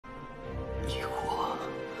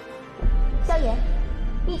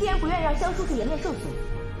你既然不愿让萧叔叔颜面受损，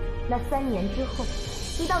那3年之后，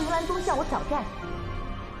你到云岚宗向我挑战。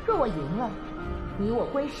若我赢了，你我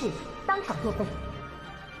归氏，当场作废。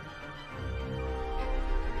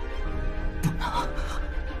不能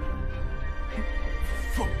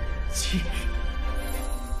放弃，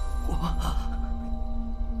我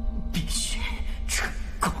必须成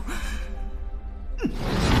功。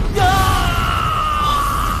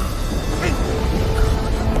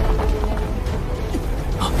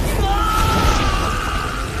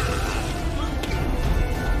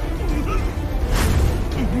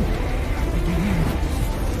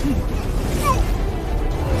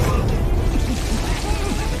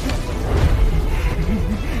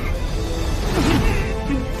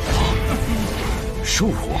收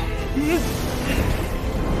火！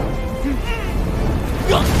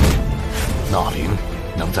纳灵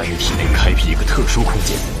能在你体内开辟一个特殊空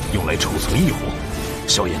间，用来储存异火。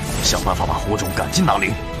萧炎，想办法把火种赶进纳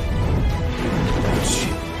灵。去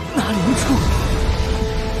纳灵处。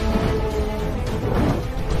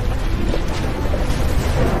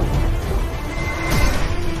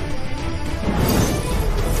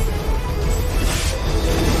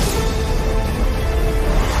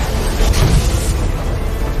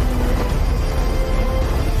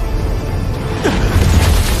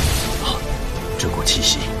气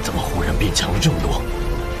息怎么忽然变强了这么多？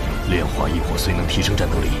炼化异火虽能提升战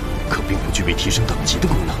斗力，可并不具备提升等级的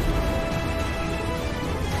功能。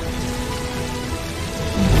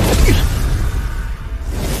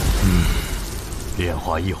炼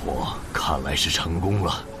化异火看来是成功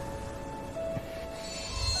了。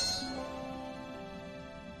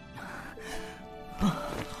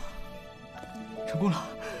成功了！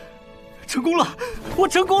成功了！我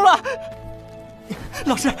成功了！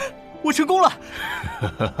老师，我成功了！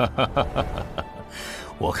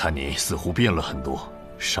我看你似乎变了很多，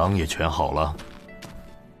伤也全好了，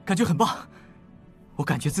感觉很棒。我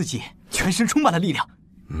感觉自己全身充满了力量。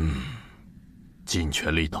尽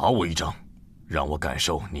全力打我一掌，让我感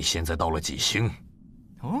受你现在到了几星。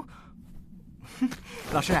哦，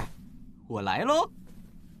老师，我来喽。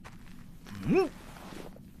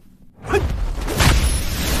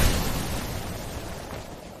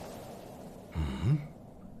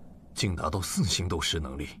竟达到4星斗师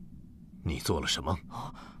能力，你做了什么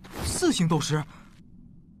？4星斗师？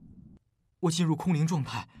我进入空灵状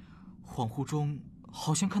态，恍惚中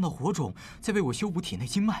好像看到火种在为我修补体内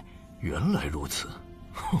经脉。原来如此，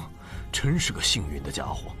哼，真是个幸运的家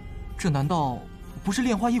伙。这难道不是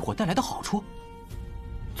炼化异火带来的好处？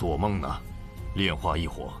做梦呢！炼化异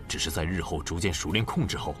火只是在日后逐渐熟练控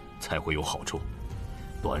制后才会有好处，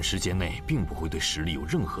短时间内并不会对实力有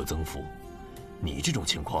任何增幅。你这种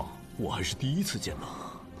情况，我还是第一次见到。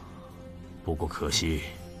不过可惜，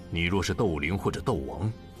你若是斗灵或者斗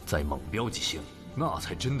王，再猛飙几星，那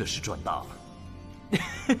才真的是赚大了。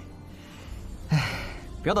唉，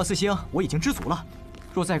飙到4星，我已经知足了。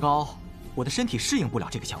若再高，我的身体适应不了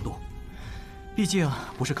这个强度。毕竟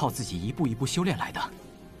不是靠自己一步一步修炼来的。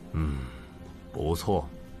不错，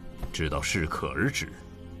知道适可而止。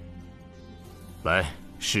来，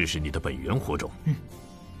试试你的本源火种。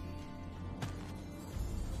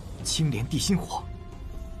青莲地心火，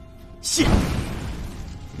现！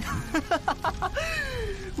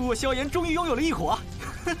我萧炎终于拥有了异火。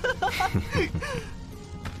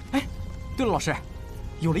哎，对了，老师，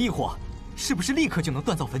有了异火，是不是立刻就能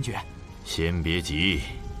锻造焚诀？先别急，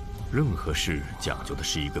任何事讲究的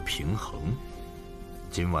是一个平衡。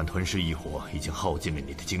今晚吞噬异火已经耗尽了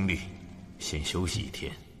你的精力，先休息1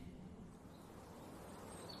天。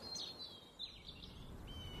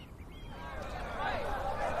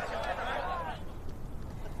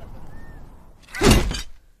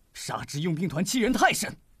杀之佣兵团欺人太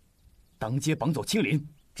甚，当街绑走青林，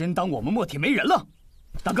真当我们墨铁没人了？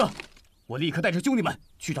大哥，我立刻带着兄弟们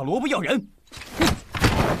去找萝卜要人。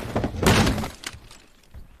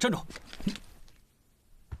站住！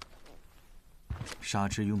杀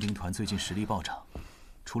之佣兵团最近实力暴涨，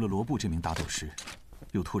除了罗布这名大斗师，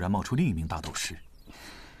又突然冒出另一名大斗师。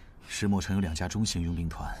石墨城有2家中型佣兵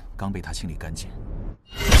团，刚被他清理干净。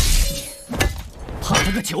怕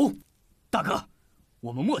他个球！大哥，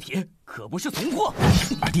我们墨铁可不是怂货。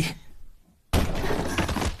二弟，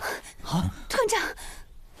团长，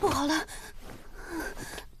不好了！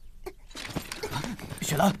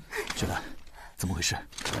雪兰，雪兰，怎么回事？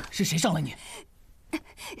是谁伤了你？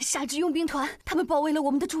杀之佣兵团，他们包围了我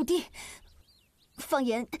们的驻地。放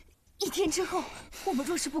言1天之后，我们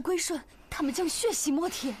若是不归顺，他们将血洗墨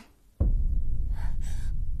铁。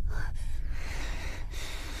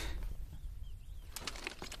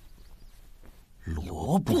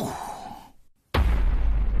罗布，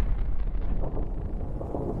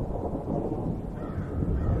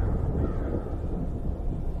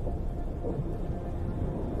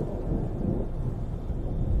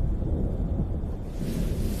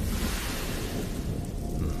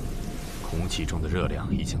气中的热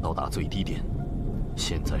量已经到达最低点，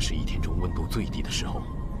现在是一天中温度最低的时候。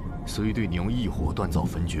虽对你用异火锻造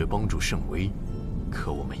焚诀帮助甚微，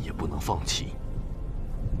可我们也不能放弃。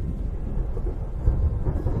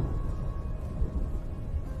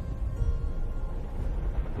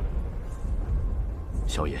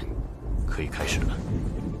萧炎，可以开始了。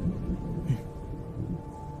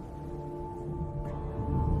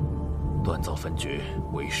锻造焚诀，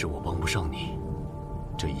为师我帮不上你，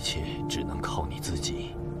这一切只能靠你自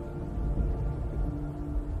己。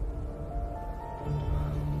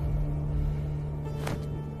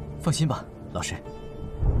放心吧，老师。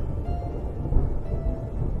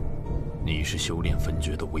你是修炼焚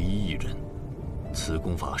诀的唯一一人，此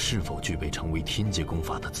功法是否具备成为天阶功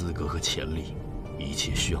法的资格和潜力，一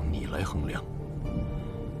切需要你来衡量。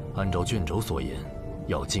按照卷轴所言，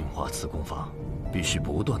要净化此功法，必须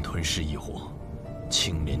不断吞噬异火。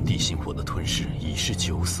青莲地心火的吞噬已是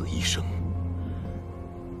九死一生。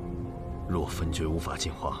若焚诀无法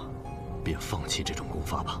净化，便放弃这种功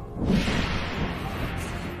法吧。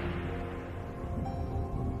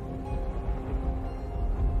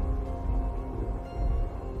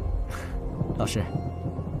老师，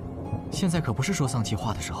现在可不是说丧气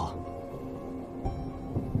话的时候。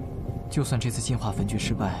就算这次进化焚诀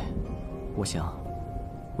失败，我想，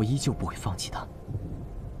我依旧不会放弃它。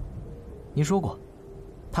您说过，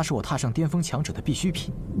它是我踏上巅峰强者的必需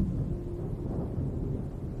品。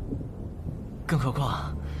更何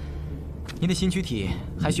况，您的新躯体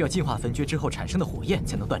还需要进化焚诀之后产生的火焰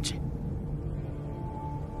才能断指。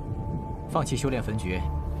放弃修炼焚诀，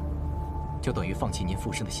就等于放弃您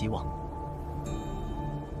复生的希望。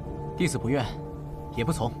弟子不愿，也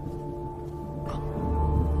不从。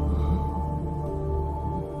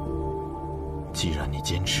既然你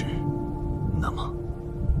坚持，那么，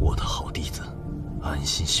我的好弟子，安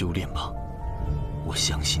心修炼吧。我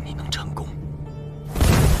相信你能成功。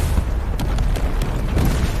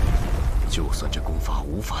就算这功法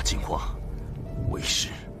无法净化，为师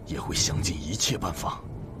也会想尽一切办法，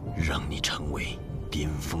让你成为巅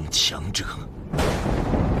峰强者。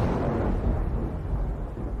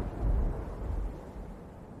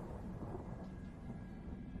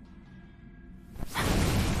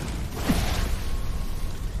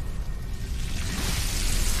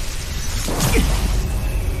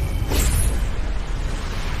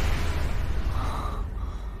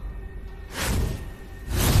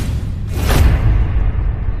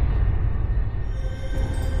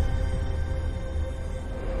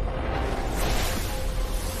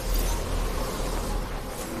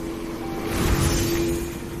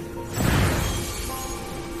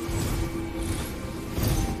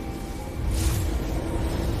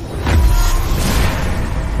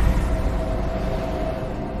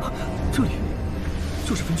这里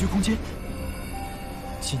就是焚诀空间，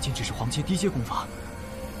仅仅只是黄阶低阶功法，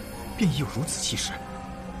便已有如此气势。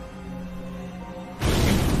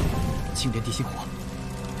青莲地心火，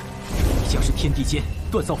你将是天地间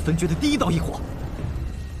锻造焚诀的第一道异火。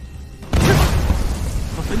去吧，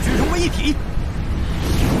和焚诀融为一体。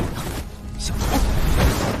小桃，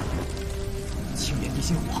青莲地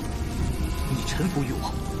心火，你臣服于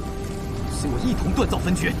我，随我一同锻造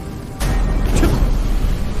焚诀。去吧。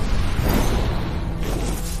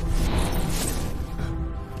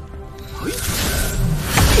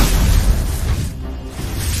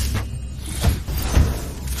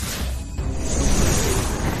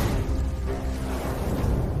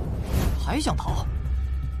还想逃？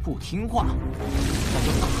不听话，那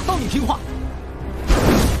就打到你听话！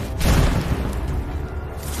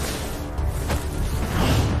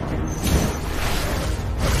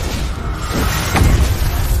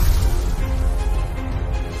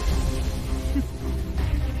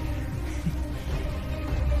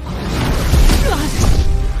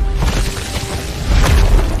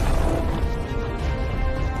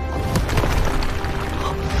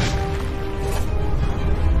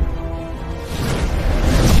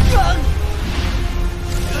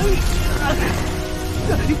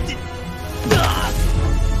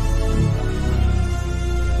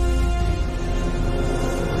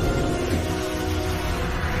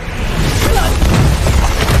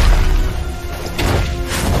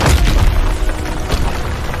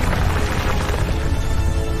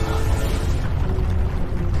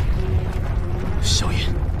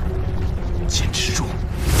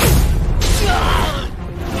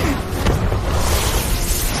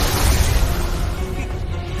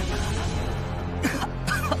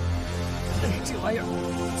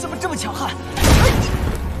怎么这么强悍？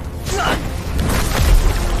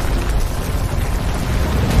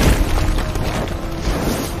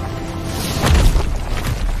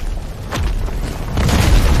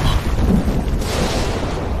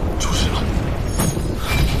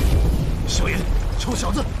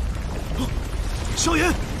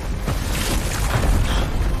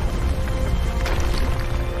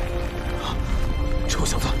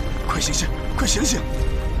醒醒，快醒醒！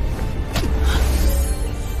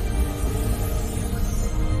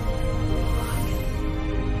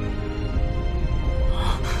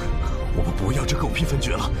我们不要这狗屁分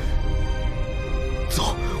局了，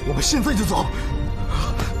走，我们现在就走。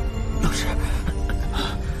老师，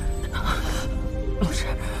老师，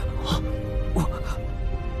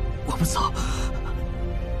我不走。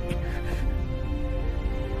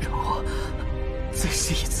让我再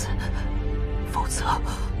试一次，否则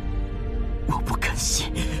我不甘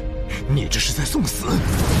心。你这是在送死！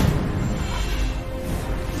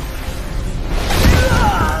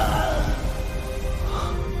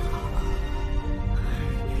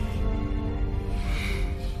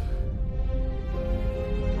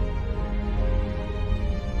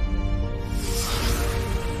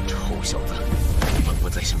臭小子，本不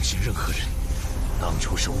再相信任何人。当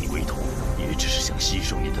初收你为徒，也只是想吸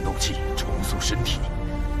收你的斗气，重塑身体。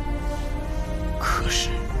可是，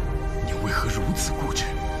你为何如此固执？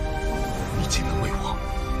你竟能为我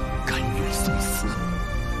甘愿送死！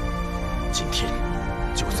今天，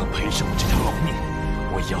就算赔上我这条老命，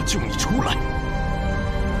我也要救你出来。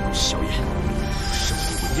萧炎，身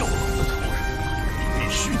为药老的徒儿，你必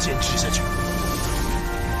须坚持下去。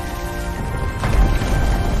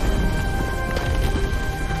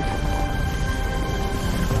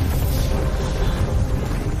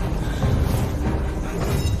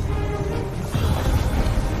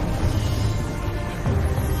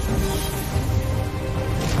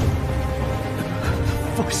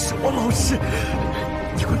放手啊，老师！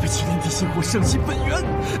你会被麒麟地心火伤其本源！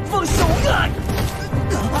放手啊！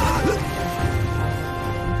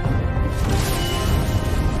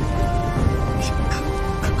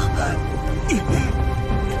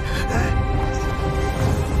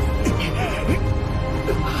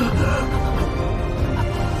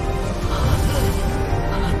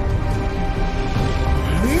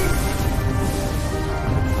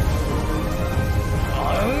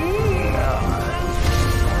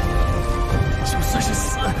就算是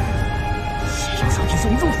死，也要让你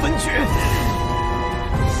融入分局。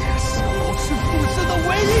这是我保持复生的唯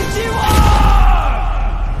一希望。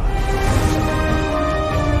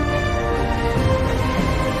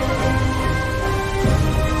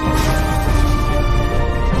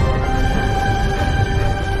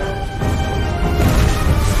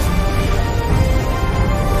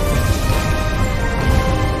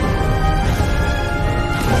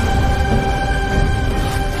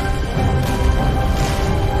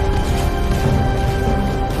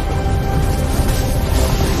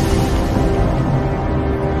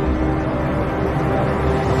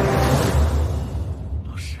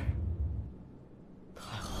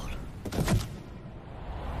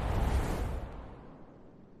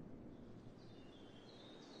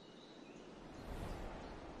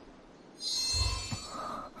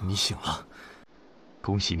你醒了，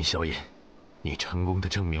恭喜你，萧炎，你成功的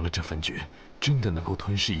证明了这分局真的能够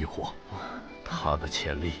吞噬异火，他的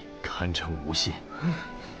潜力堪称无限，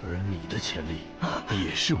而你的潜力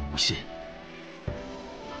也是无限。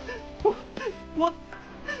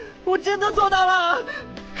我真的做到了！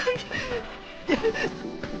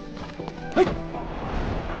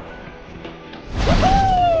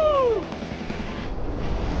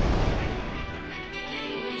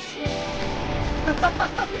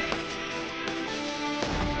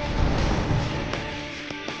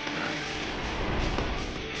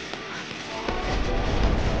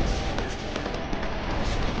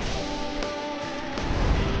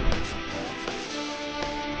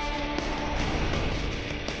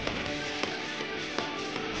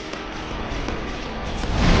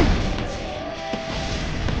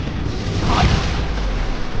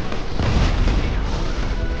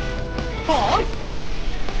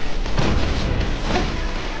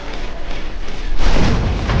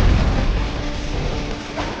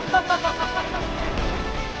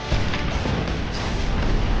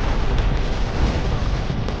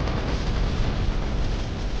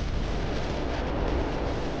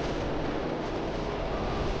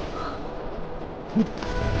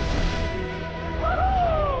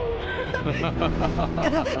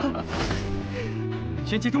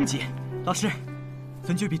玄阶中级，老师，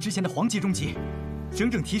分局比之前的黄级中级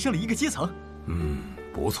整整提升了1个阶层。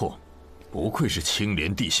不错，不愧是青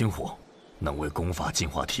莲地心火，能为功法进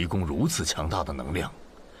化提供如此强大的能量。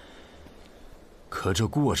可这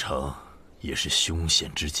过程也是凶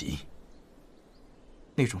险之极，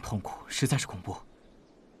那种痛苦实在是恐怖。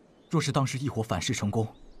若是当时异火反噬成功，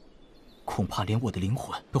恐怕连我的灵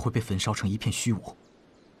魂都会被焚烧成一片虚无。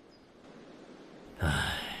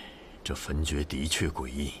唉，这分诀的确诡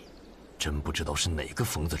异，真不知道是哪个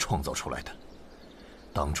疯子创造出来的。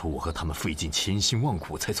当初我和他们费尽千辛万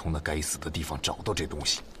苦，才从那该死的地方找到这东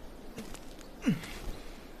西。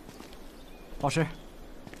老师，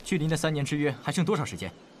距离那3年之约还剩多少时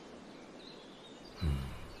间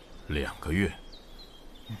？2个月。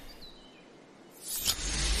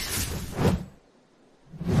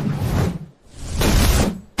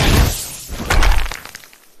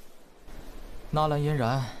纳兰嫣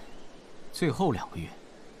然，最后2个月，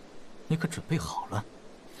你可准备好了？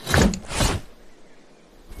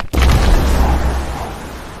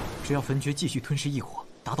只要焚诀继续吞噬异火，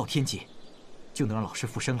达到天阶，就能让老师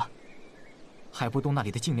复生了。海波东那里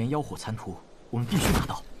的净莲妖火残图，我们必须拿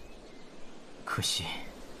到。可惜，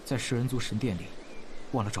在食人族神殿里，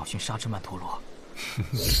忘了找寻沙之曼陀罗。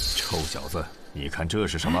臭小子，你看这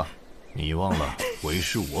是什么？你忘了，为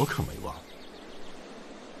师我可没忘。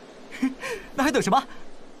那还等什么？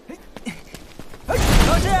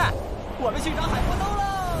老师，我们去找海波东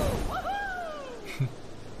喽！哼，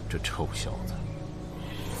这臭小子。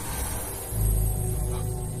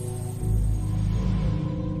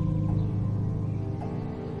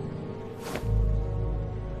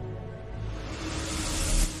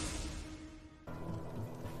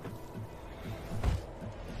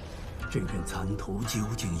这份残图究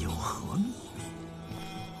竟有何秘密？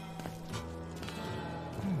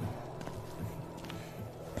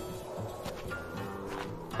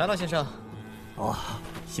来了，先生。哦，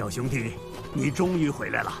小兄弟，你终于回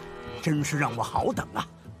来了，真是让我好等啊！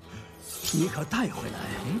你可带回来？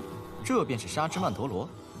这便是沙之曼陀罗。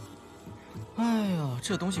哎呀，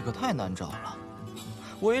这东西可太难找了，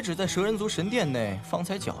我也只在蛇人族神殿内方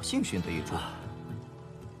才侥幸寻得一株。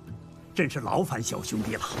真是劳烦小兄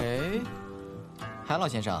弟了。哎，海老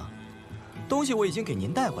先生，东西我已经给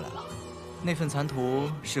您带回来了，那份残图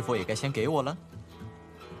是否也该先给我了？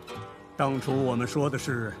当初我们说的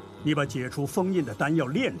是，你把解除封印的丹药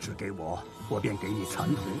炼制给我，我便给你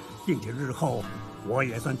残图，并且日后我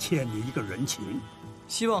也算欠你一个人情。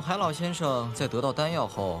希望海老先生在得到丹药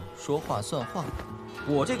后说话算话。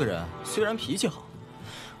我这个人虽然脾气好，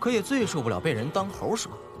可也最受不了被人当猴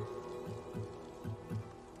耍。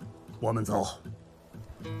我们走。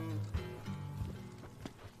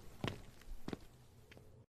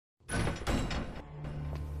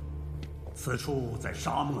此处在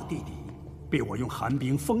沙漠地底，被我用寒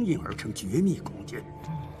冰封印而成绝密空间。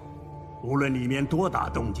无论里面多大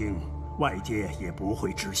动静，外界也不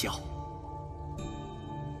会知晓。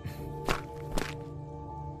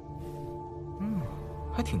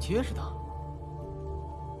还挺结实的。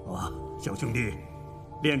哇，小兄弟，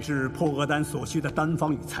炼制破厄丹所需的丹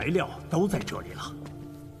方与材料都在这里了。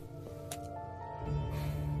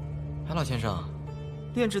海老先生，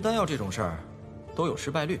炼制丹药这种事儿都有失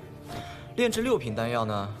败率。炼制6品丹药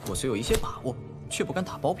呢，我虽有一些把握，却不敢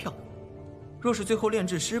打包票。若是最后炼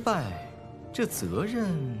制失败，这责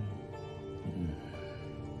任……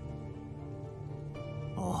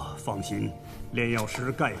哦，放心，炼药师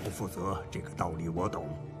概不负责，这个道理我懂。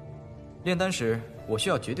炼丹时，我需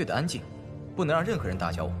要绝对的安静，不能让任何人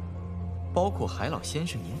打搅我，包括海老先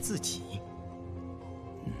生您自己。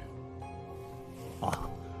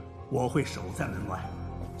我会守在门外，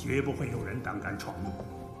绝不会有人胆敢闯入。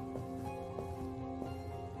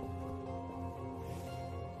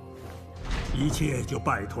一切就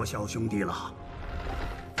拜托小兄弟了。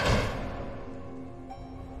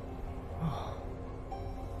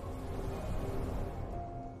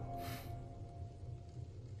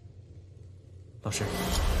老师，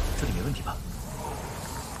这里没问题吧？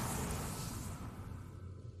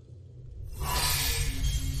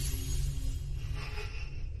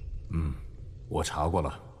我查过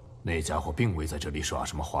了，那家伙并未在这里耍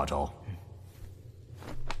什么花招。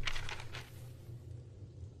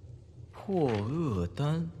破厄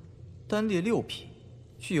丹，丹列6品，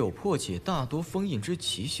具有破解大多封印之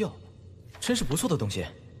奇效，真是不错的东西。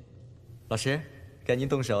老师，该您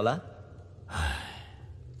动手了。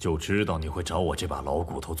就知道你会找我这把老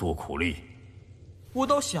骨头做苦力。我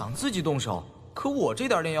倒想自己动手，可我这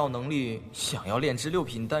点炼药能力，想要炼制6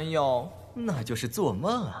品丹药，那就是做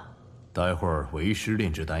梦啊！待会儿为师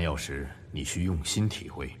炼制丹药时，你需用心体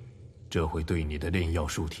会，这会对你的炼药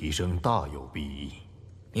术提升大有裨益。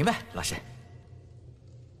明白，老师。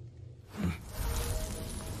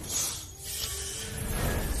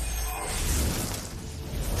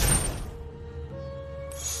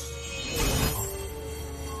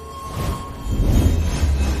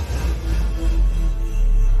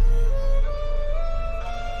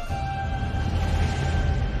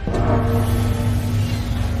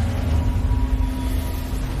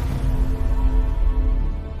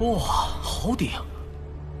哇，好顶！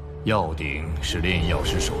药鼎是炼药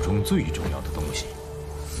师手中最重要的东西。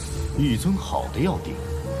一尊好的药鼎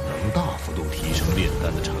能大幅度提升炼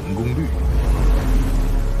丹的成功率。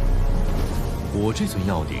我这尊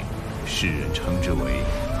药鼎，世人称之为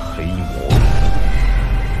黑魔。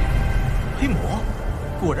黑魔，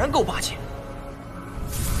果然够霸气。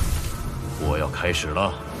我要开始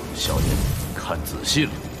了，萧炎，看仔细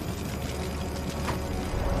了。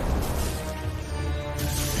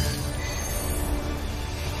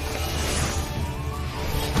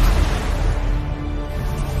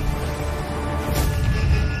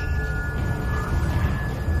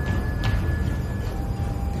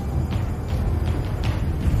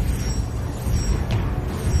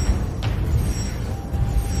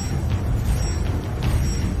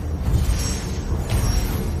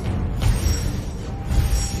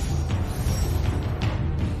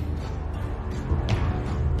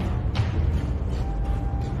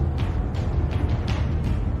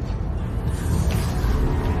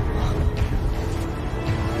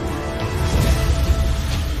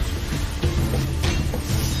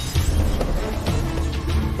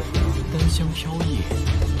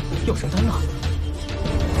药神丹了。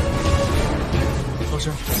老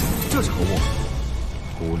师，这是何物？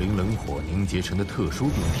普灵冷火凝结成的特殊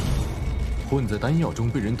冰体，混在丹药中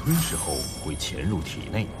被人吞噬后会潜入体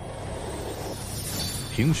内，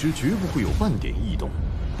平时绝不会有半点异动。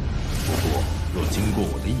不过，若经过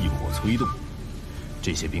我的异火催动，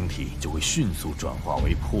这些冰体就会迅速转化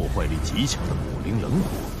为破坏力极强的普灵冷火。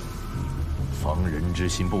防人之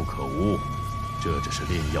心不可无，这只是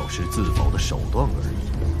炼药师自保的手段而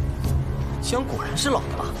已。姜果然是老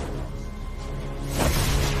的了。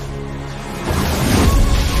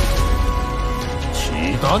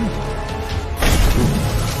起丹。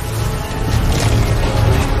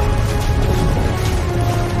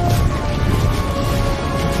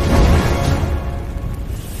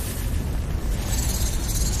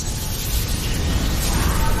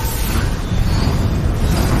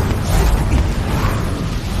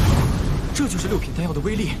这就是6品丹药的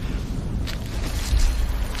威力。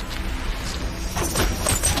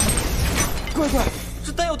乖乖，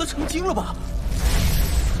这丹药都成精了吧？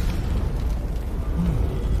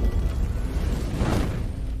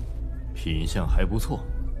品相还不错，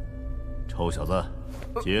臭小子，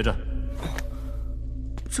接着。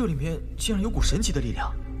这里面竟然有股神奇的力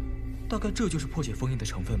量，大概这就是破解封印的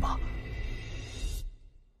成分吧。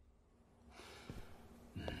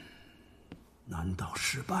难道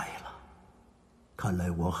失败了？看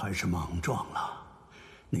来我还是莽撞了。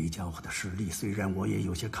那家伙的实力虽然我也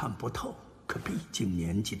有些看不透，可毕竟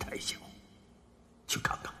年纪太小。去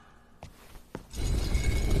看看。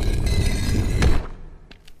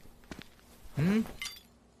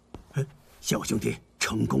小兄弟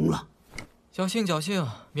成功了。侥幸侥幸，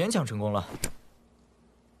勉强成功了。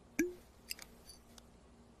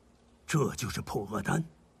这就是破厄丹。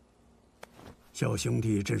小兄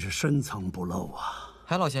弟真是深藏不露啊！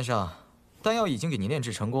海老先生，丹药已经给您炼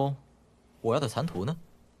制成功，我要的残图呢？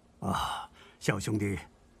啊，小兄弟，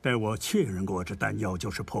待我确认过这丹药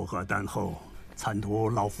就是破厄丹后，残图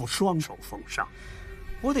老夫双手奉上。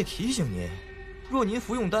我得提醒您，若您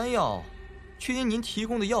服用丹药，却因您提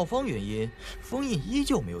供的药方原因，封印依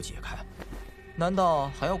旧没有解开，难道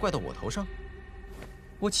还要怪到我头上？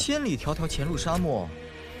我千里迢迢潜入沙漠，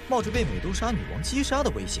冒着被美杜莎女王击杀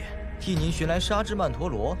的危险，替您寻来沙之曼陀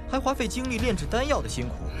罗，还花费精力炼制丹药的辛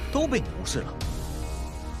苦，都被你无视了。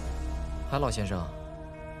海老先生，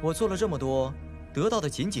我做了这么多，得到的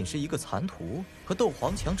仅仅是一个残图和斗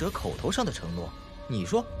皇强者口头上的承诺，你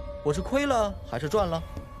说我是亏了还是赚了？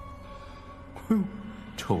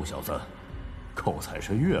臭小子，口才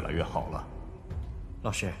是越来越好了。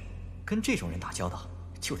老师，跟这种人打交道，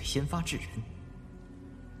就得先发制人。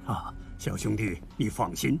啊，小兄弟，你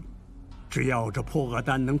放心，只要这破厄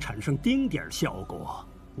丹能产生丁点效果，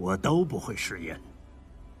我都不会食言。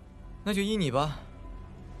那就依你吧。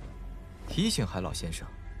提醒海老先生，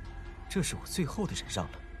这是我最后的忍让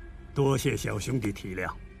了。多谢小兄弟体谅，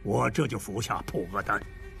我这就服下破厄丹。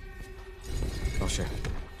老师，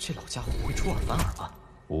这老家伙不会出尔反尔吧？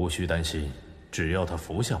无需担心，只要他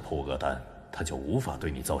服下破厄丹，他就无法对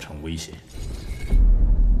你造成威胁。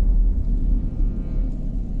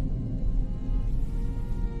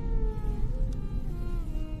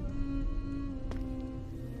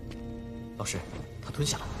老师，他吞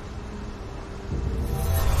下了。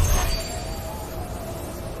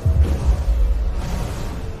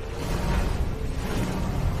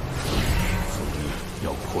封印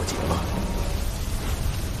要破解了。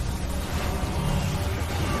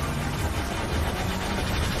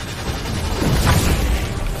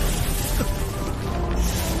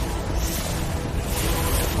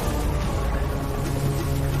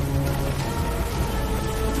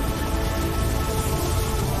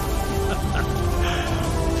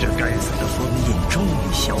这该死的封印终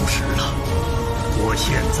于消失了，我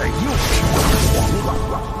现在又是大黄狼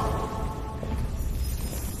了。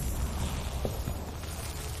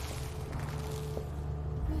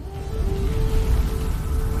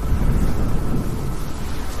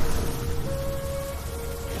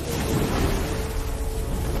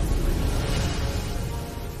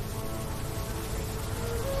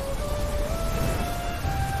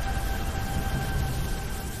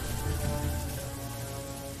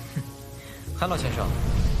韩老先生，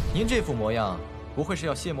您这副模样，不会是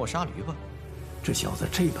要卸磨杀驴吧？这小子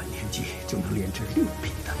这般年纪就能炼制6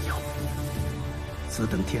品丹药，此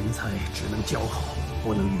等天才只能交好，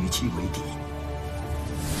不能与其为敌。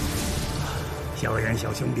萧炎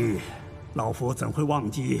小兄弟，老夫怎会忘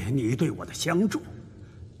记你对我的相助？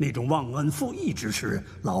那种忘恩负义之事，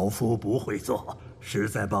老夫不会做。实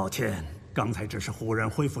在抱歉，刚才只是忽然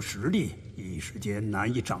恢复实力，一时间难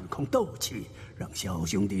以掌控斗气，让小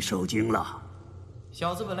兄弟受惊了。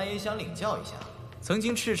小子本来也想领教一下曾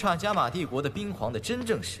经叱咤加玛帝国的冰皇的真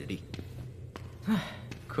正实力，唉，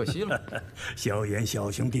可惜了。萧炎小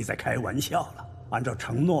兄弟在开玩笑了。按照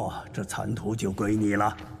承诺，这残图就归你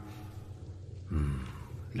了。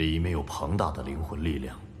里面有庞大的灵魂力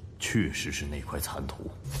量，确实是那块残图。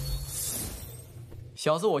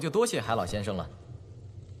小子我就多谢海老先生了。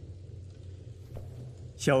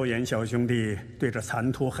萧炎小兄弟对这残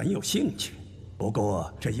图很有兴趣，不过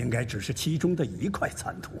这应该只是其中的一块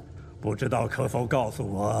残图，不知道可否告诉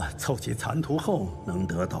我，凑齐残图后能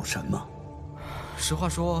得到什么？实话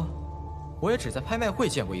说，我也只在拍卖会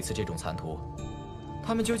见过一次这种残图，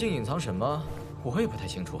他们究竟隐藏什么，我也不太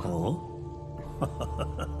清楚。哦。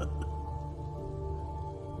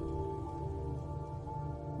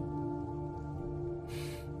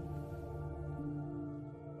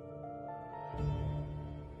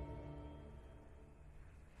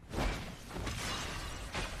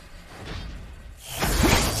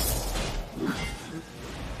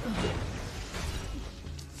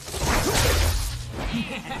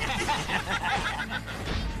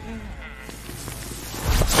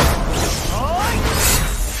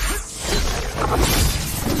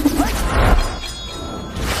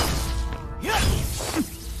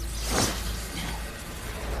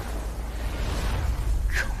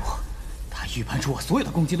预判出我所有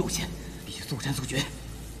的攻击路线，必须速战速决。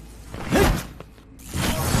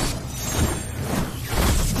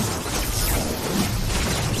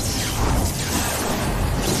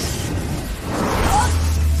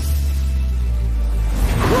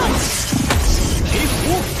雷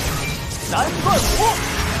虎3段斧。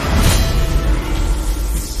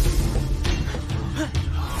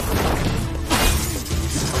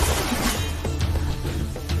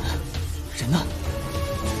人呢？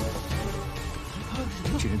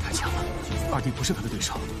这人太强了，二弟不是他的对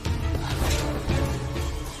手。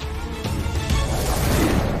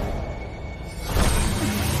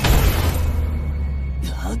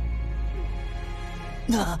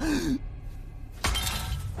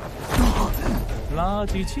垃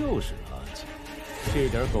圾就是垃圾，这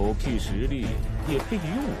点狗屁实力也配与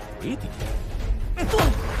我为敌？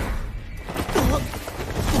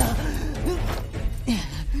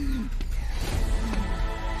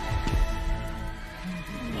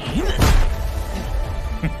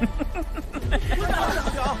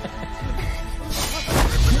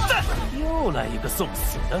又来一个送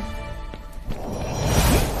死的！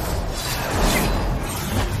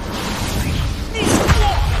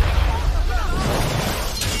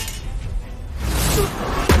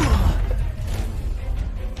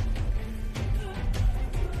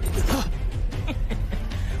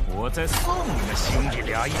我再送你们兄弟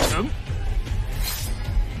俩一程。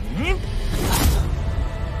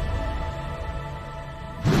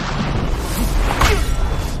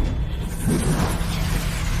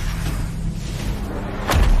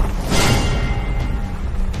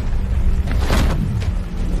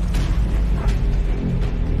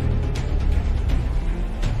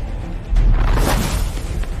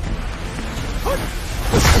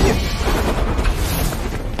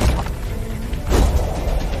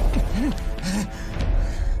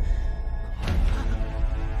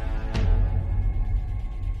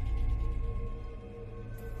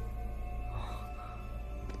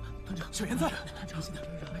小严在，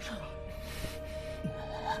没事吧？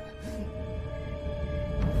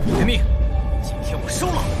你的命，今天我收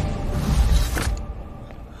了。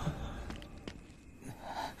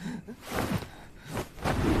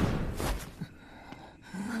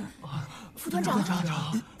副团长，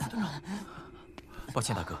抱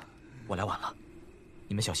歉大哥，我来晚了，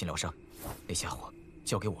你们小心疗伤。那家伙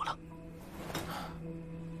交给我了。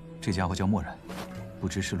这家伙叫默然，不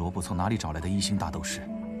知是罗布从哪里找来的1星大斗师。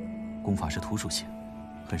功法是图属性，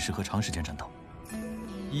很适合长时间战斗。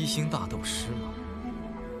一星大斗师吗？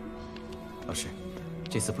老师，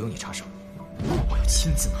这次不用你插手，我要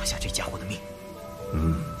亲自拿下这家伙的命。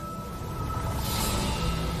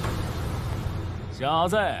小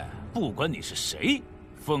子，不管你是谁，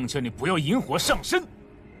奉劝你不要引火上身。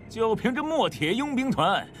就凭这墨铁佣兵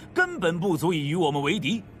团，根本不足以与我们为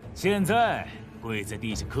敌。现在跪在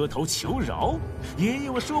地下磕头求饶，爷爷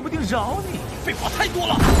我说不定饶你。废话太多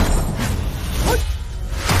了。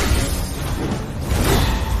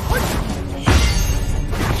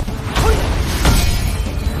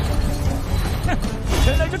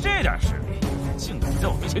原来就这点实力，竟敢在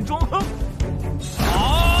我面前装横！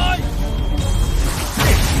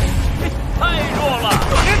太弱了，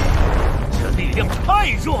这力量太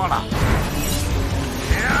弱了！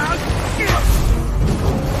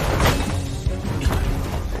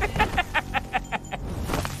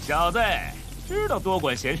小子，知道多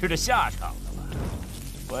管闲事的下场了吧？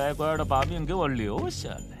乖乖的把命给我留下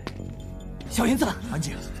来。小燕子，安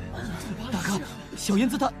静。大哥，小燕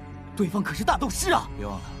子他，对方可是大斗师啊！别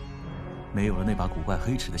忘了，没有了那把古怪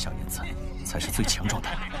黑齿的小燕子，才是最强状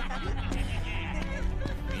态。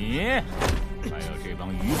你还有这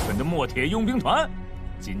帮愚蠢的墨铁佣兵团，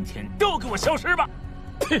今天都给我消失吧！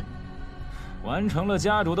哼，完成了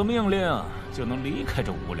家主的命令，就能离开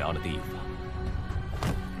这无聊的地方。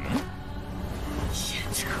燕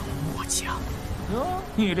扯墨家，哟，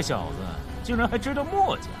你这小子竟然还知道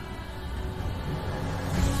墨家！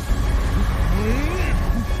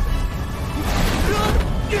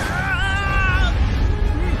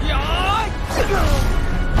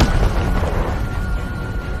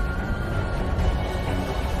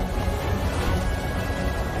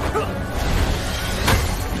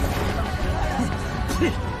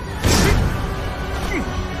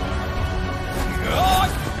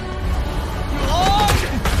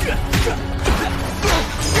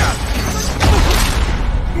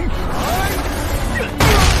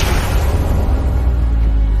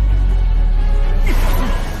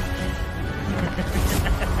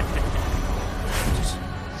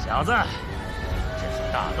小子，这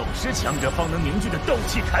是大斗师强者方能凝聚的斗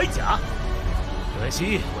气铠甲。可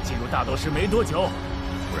惜我进入大斗师没多久，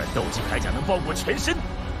不然斗气铠甲能包裹全身。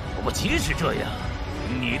不过即使这样，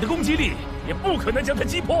你的攻击力也不可能将它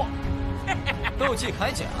击破。斗气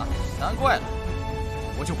铠甲，难怪了，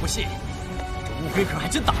我就不信这乌龟壳还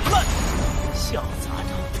真打不烂。小杂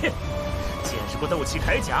种，哼！见识过斗气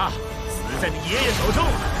铠甲，死在你爷爷手中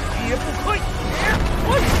也不亏。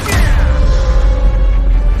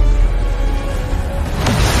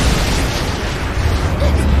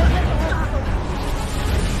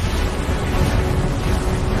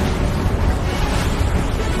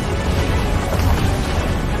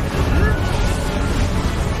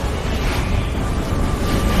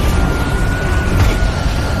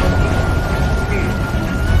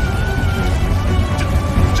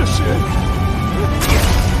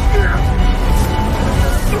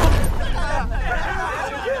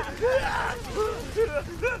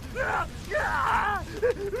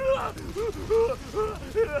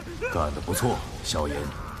干得不错，萧炎。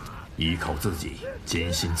依靠自己，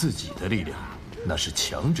坚信自己的力量，那是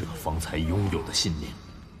强者方才拥有的信念。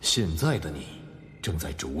现在的你，正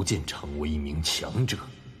在逐渐成为一名强者。